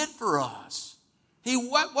he did for us. He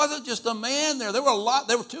wasn't just a man there. There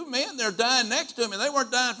were two men there dying next to him, and they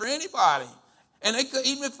weren't dying for anybody. And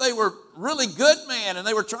even if they were really good men and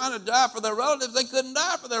they were trying to die for their relatives, they couldn't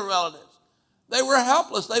die for their relatives. They were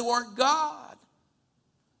helpless. They weren't God.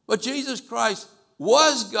 But Jesus Christ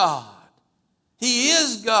was God. He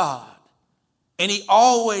is God. And he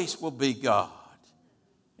always will be God.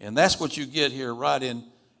 And that's what you get here right in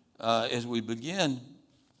as we begin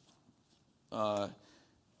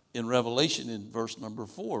in Revelation in verse number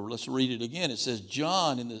 4. Let's read it again. It says,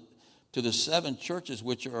 John to the 7 churches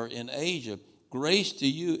which are in Asia, grace to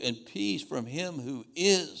you and peace from him who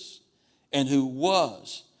is and who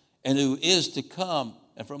was and who is to come,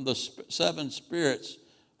 and from the 7 spirits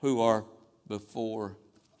who are before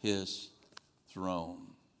his throne.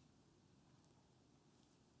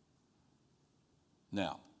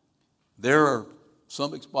 Now, there are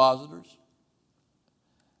some expositors.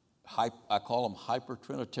 I call them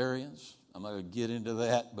hyper-Trinitarians. I'm not going to get into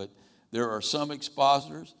that, but there are some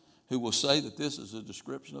expositors who will say that this is a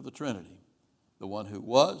description of the Trinity. The one who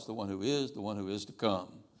was, the one who is to come.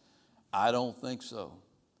 I don't think so.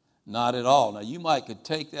 Not at all. Now, you could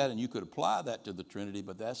take that and you could apply that to the Trinity,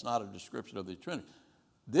 but that's not a description of the Trinity.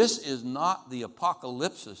 This is not the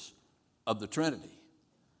apocalypsis of the Trinity.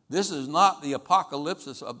 This is not the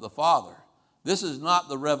apocalypsis of the Father. This is not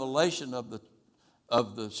the revelation of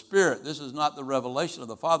the Spirit. This is not the revelation of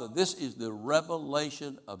the Father. This is the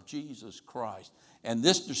revelation of Jesus Christ. And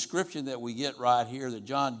this description that we get right here that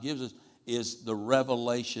John gives us is the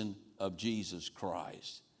revelation of Jesus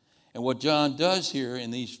Christ. And what John does here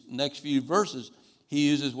in these next few verses, he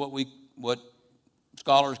uses what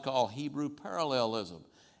scholars call Hebrew parallelism.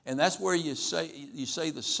 And that's where you say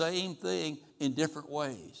the same thing in different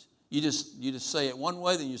ways. You just say it one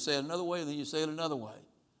way, then you say it another way, and then you say it another way.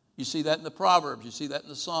 You see that in the Proverbs. You see that in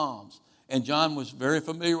the Psalms. And John was very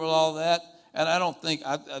familiar with all that. And I don't think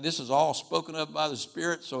this is all spoken of by the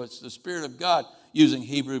Spirit, so it's the Spirit of God using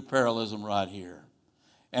Hebrew parallelism right here.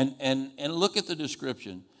 And look at the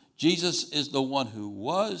description. Jesus is the one who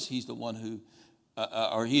was. He's the one who,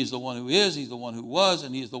 he is the one who is. He's the one who was,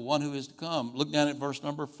 and he is the one who is to come. Look down at verse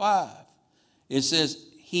number 5. It says,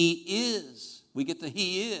 he is. We get the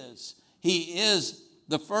he is. He is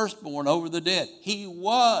the firstborn over the dead. He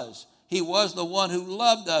was. He was the one who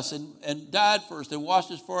loved us and died for us and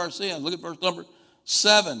washed us for our sins. Look at verse number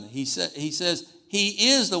 7. He says,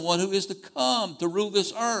 he is the one who is to come to rule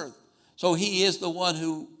this earth. So he is the one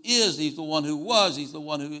who is. He's the one who was. He's the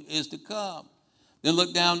one who is to come. Then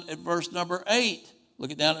look down at verse number 8.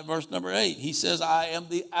 Look down at verse number 8. He says, I am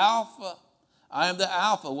the Alpha. I am the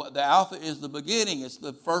Alpha. The Alpha is the beginning. It's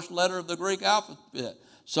the first letter of the Greek alphabet.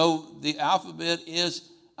 So the alphabet is,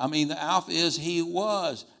 the alpha is he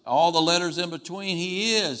was. All the letters in between,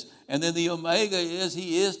 he is. And then the omega is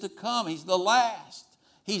he is to come. He's the last.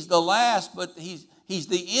 He's the last, but he's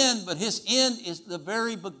the end, but his end is the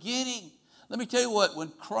very beginning. Let me tell you what, when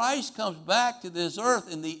Christ comes back to this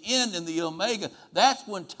earth in the end, in the omega, that's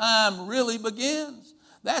when time really begins.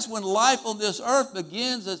 That's when life on this earth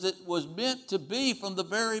begins as it was meant to be from the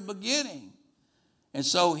very beginning. And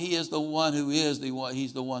so he is the one who is the one,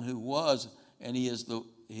 he's the one who was, and he is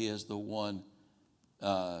the one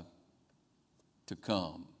to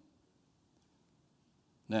come.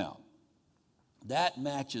 Now, that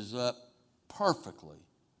matches up perfectly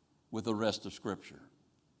with the rest of Scripture.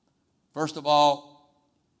 First of all,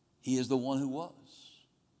 he is the one who was.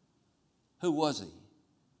 Who was he?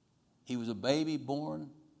 He was a baby born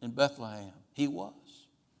in Bethlehem. He was.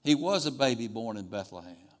 He was a baby born in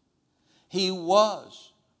Bethlehem. He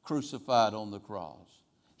was crucified on the cross.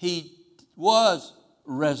 He was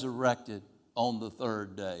resurrected on the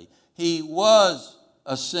third day. He was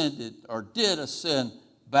ascended or did ascend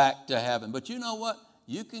back to heaven. But you know what?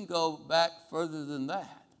 You can go back further than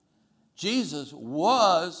that. Jesus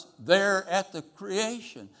was there at the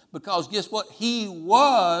creation because guess what? He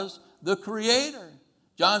was the creator.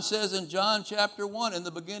 John says in John chapter 1, in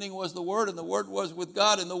the beginning was the Word, and the Word was with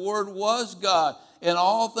God, and the Word was God. And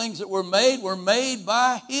all things that were made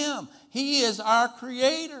by Him. He is our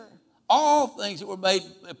creator. All things that were made,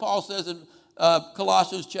 Paul says in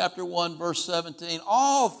Colossians chapter 1, verse 17,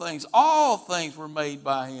 all things were made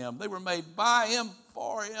by Him. They were made by Him,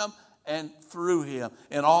 for Him, and through Him.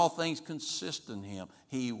 And all things consist in Him.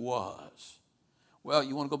 He was. Well,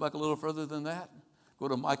 you want to go back a little further than that? Go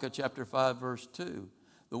to Micah chapter 5, verse 2.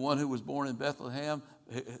 The one who was born in Bethlehem,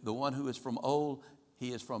 the one who is from old,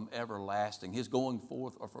 he is from everlasting. His going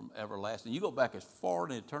forth are from everlasting. You go back as far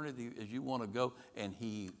in eternity as you want to go, and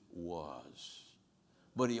he was.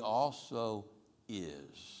 But he also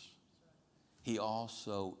is. He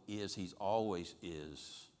also is. He's always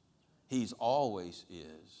is. He's always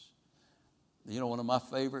is. You know, one of my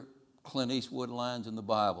favorite Clint Eastwood lines in the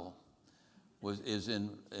Bible is in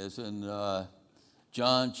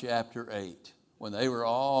John chapter 8. When they were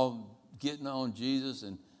all getting on Jesus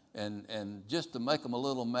and just to make them a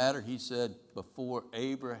little madder, he said, before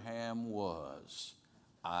Abraham was,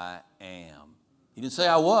 I am. He didn't say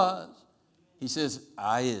I was. He says,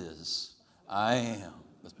 I is. I am.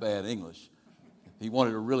 That's bad English. If he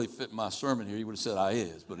wanted to really fit my sermon here, he would have said I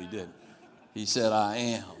is, but he didn't. He said, I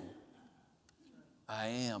am. I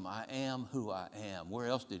am. I am who I am. Where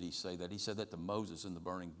else did he say that? He said that to Moses in the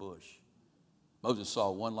burning bush. Moses saw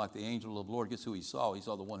one like the angel of the Lord. Guess who he saw? He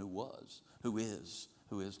saw the one who was, who is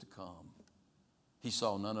to come. He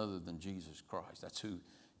saw none other than Jesus Christ. That's who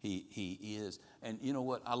he is. And you know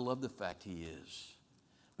what? I love the fact he is.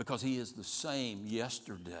 Because he is the same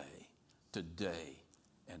yesterday, today,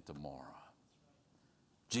 and tomorrow.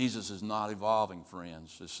 Jesus is not evolving,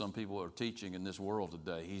 friends, as some people are teaching in this world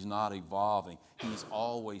today. He's not evolving. He's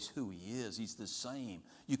always who he is. He's the same.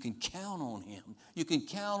 You can count on him. You can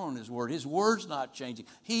count on his word. His word's not changing.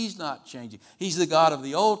 He's not changing. He's the God of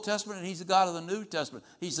the Old Testament and he's the God of the New Testament.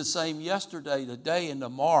 He's the same yesterday, today, and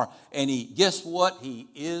tomorrow. And guess what? He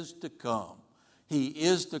is to come. He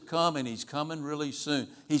is to come, and he's coming really soon.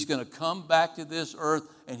 He's going to come back to this earth,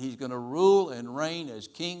 and he's going to rule and reign as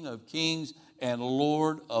King of Kings and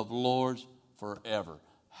Lord of Lords forever.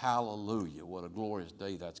 Hallelujah. What a glorious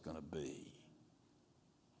day that's going to be.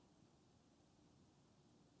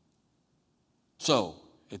 So,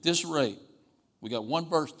 at this rate, we got one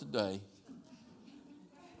verse today.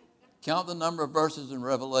 Count the number of verses in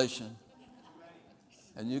Revelation,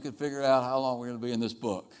 and you can figure out how long we're going to be in this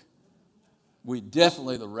book.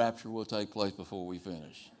 The rapture will take place before we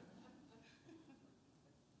finish.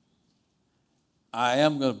 I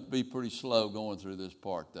am going to be pretty slow going through this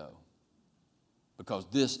part, though, because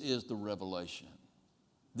this is the revelation.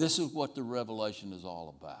 This is what the revelation is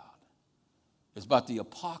all about. It's about the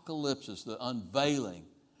apocalypse, the unveiling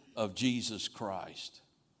of Jesus Christ.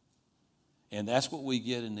 And that's what we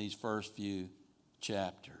get in these first few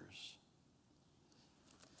chapters.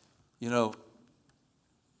 You know,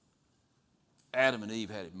 Adam and Eve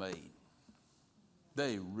had it made.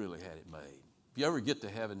 They really had it made. If you ever get to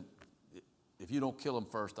heaven, if you don't kill them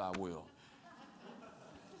first, I will.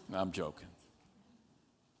 No, I'm joking.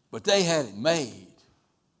 But they had it made.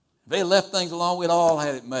 If they left things alone, we'd all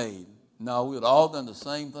had it made. No, we'd all done the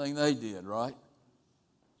same thing they did, right?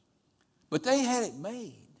 But they had it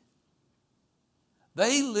made.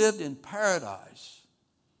 They lived in paradise,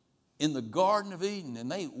 in the Garden of Eden, and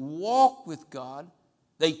they walked with God.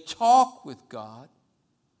 They talked with God.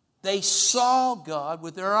 They saw God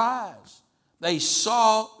with their eyes. They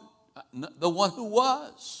saw the one who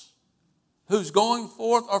was, who's going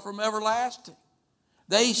forth or from everlasting.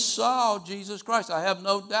 They saw Jesus Christ. I have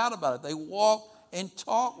no doubt about it. They walked and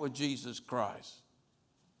talked with Jesus Christ.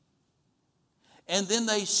 And then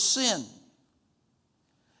they sinned.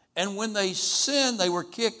 And when they sinned, they were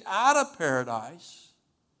kicked out of paradise.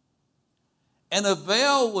 And a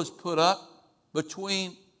veil was put up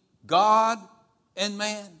between God and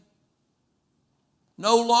man.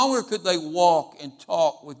 No longer could they walk and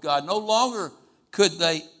talk with God. No longer could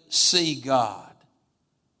they see God.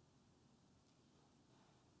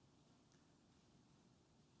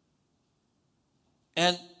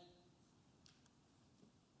 And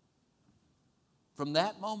from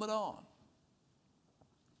that moment on,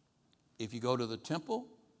 if you go to the temple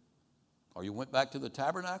or you went back to the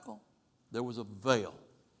tabernacle, there was a veil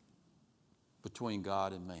between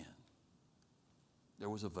God and man. There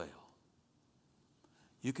was a veil.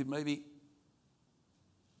 You could maybe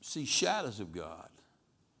see shadows of God.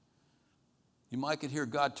 You might could hear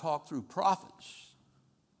God talk through prophets,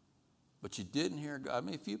 but you didn't hear God. I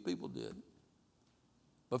mean, a few people did.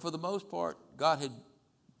 But for the most part, God had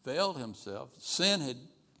veiled himself. Sin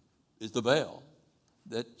is the veil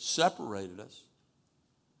that separated us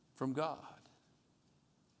from God.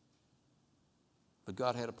 But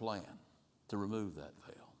God had a plan to remove that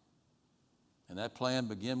veil. And that plan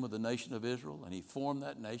began with the nation of Israel, and he formed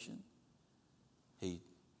that nation. He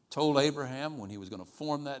told Abraham when he was going to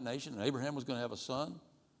form that nation, and Abraham was going to have a son,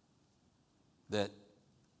 that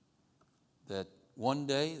one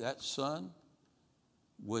day that son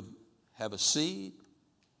would have a seed,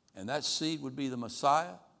 and that seed would be the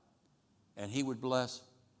Messiah, and he would bless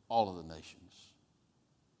all of the nations.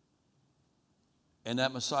 And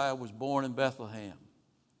that Messiah was born in Bethlehem.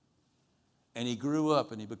 And he grew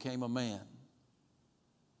up and he became a man.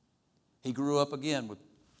 He grew up again with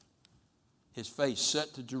his face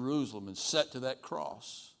set to Jerusalem and set to that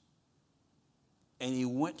cross. And he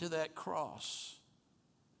went to that cross.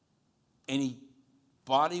 And his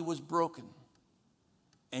body was broken.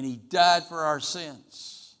 And he died for our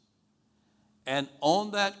sins. And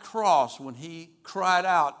on that cross, when he cried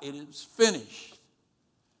out, "It is finished,"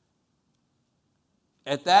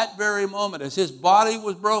 at that very moment, as his body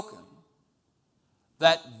was broken,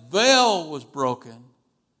 that veil was broken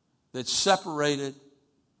that separated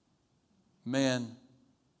men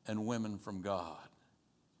and women from God.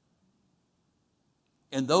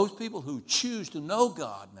 And those people who choose to know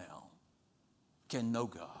God now can know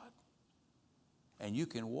God. And you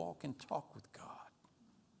can walk and talk with God.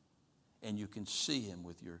 And you can see him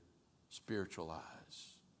with your spiritual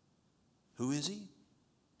eyes. Who is he?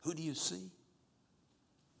 Who do you see?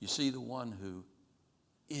 You see the one who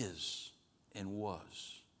is and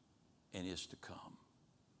was and is to come.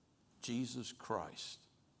 Jesus Christ,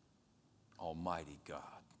 Almighty God.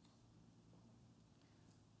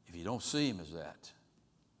 If you don't see him as that,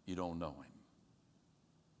 you don't know him.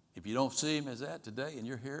 If you don't see him as that today and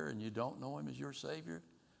you're here and you don't know him as your Savior,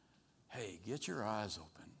 hey, get your eyes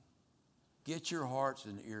open. Get your hearts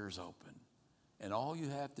and ears open. And all you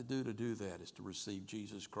have to do that is to receive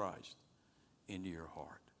Jesus Christ into your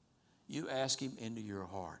heart. You ask him into your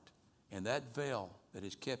heart, and that veil that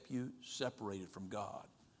has kept you separated from God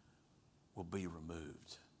will be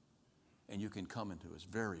removed. And you can come into his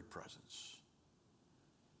very presence.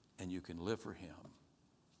 And you can live for him.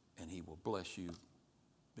 And he will bless you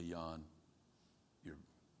beyond your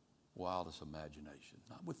wildest imagination.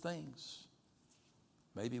 Not with things.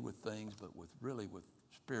 Maybe with things, but with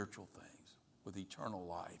spiritual things. With eternal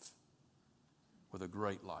life. With a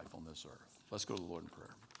great life on this earth. Let's go to the Lord in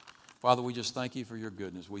prayer. Father, we just thank you for your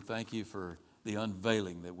goodness. We thank you for the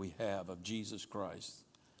unveiling that we have of Jesus Christ.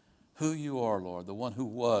 Who you are, Lord, the one who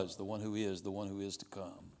was, the one who is to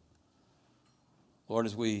come. Lord,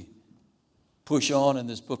 as we push on in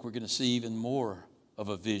this book, we're going to see even more of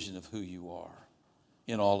a vision of who you are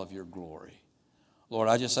in all of your glory. Lord,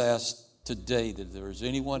 I just ask today that if there is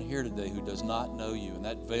anyone here today who does not know you, and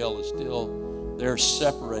that veil is still there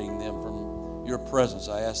separating them from your presence,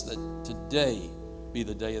 I ask that today be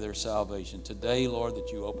the day of their salvation. Today, Lord,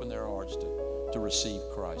 that you open their hearts to receive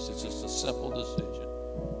Christ. It's just a simple decision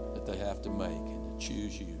that they have to make and to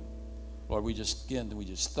choose you. Lord, we just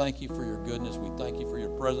thank you for your goodness. We thank you for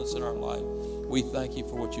your presence in our life. We thank you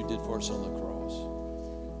for what you did for us on the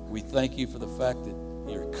cross. We thank you for the fact that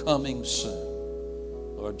you're coming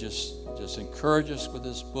soon. Lord, just encourage us with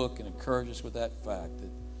this book and encourage us with that fact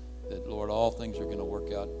that, Lord, all things are going to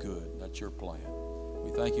work out good. That's your plan.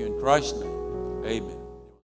 We thank you in Christ's name. Amen.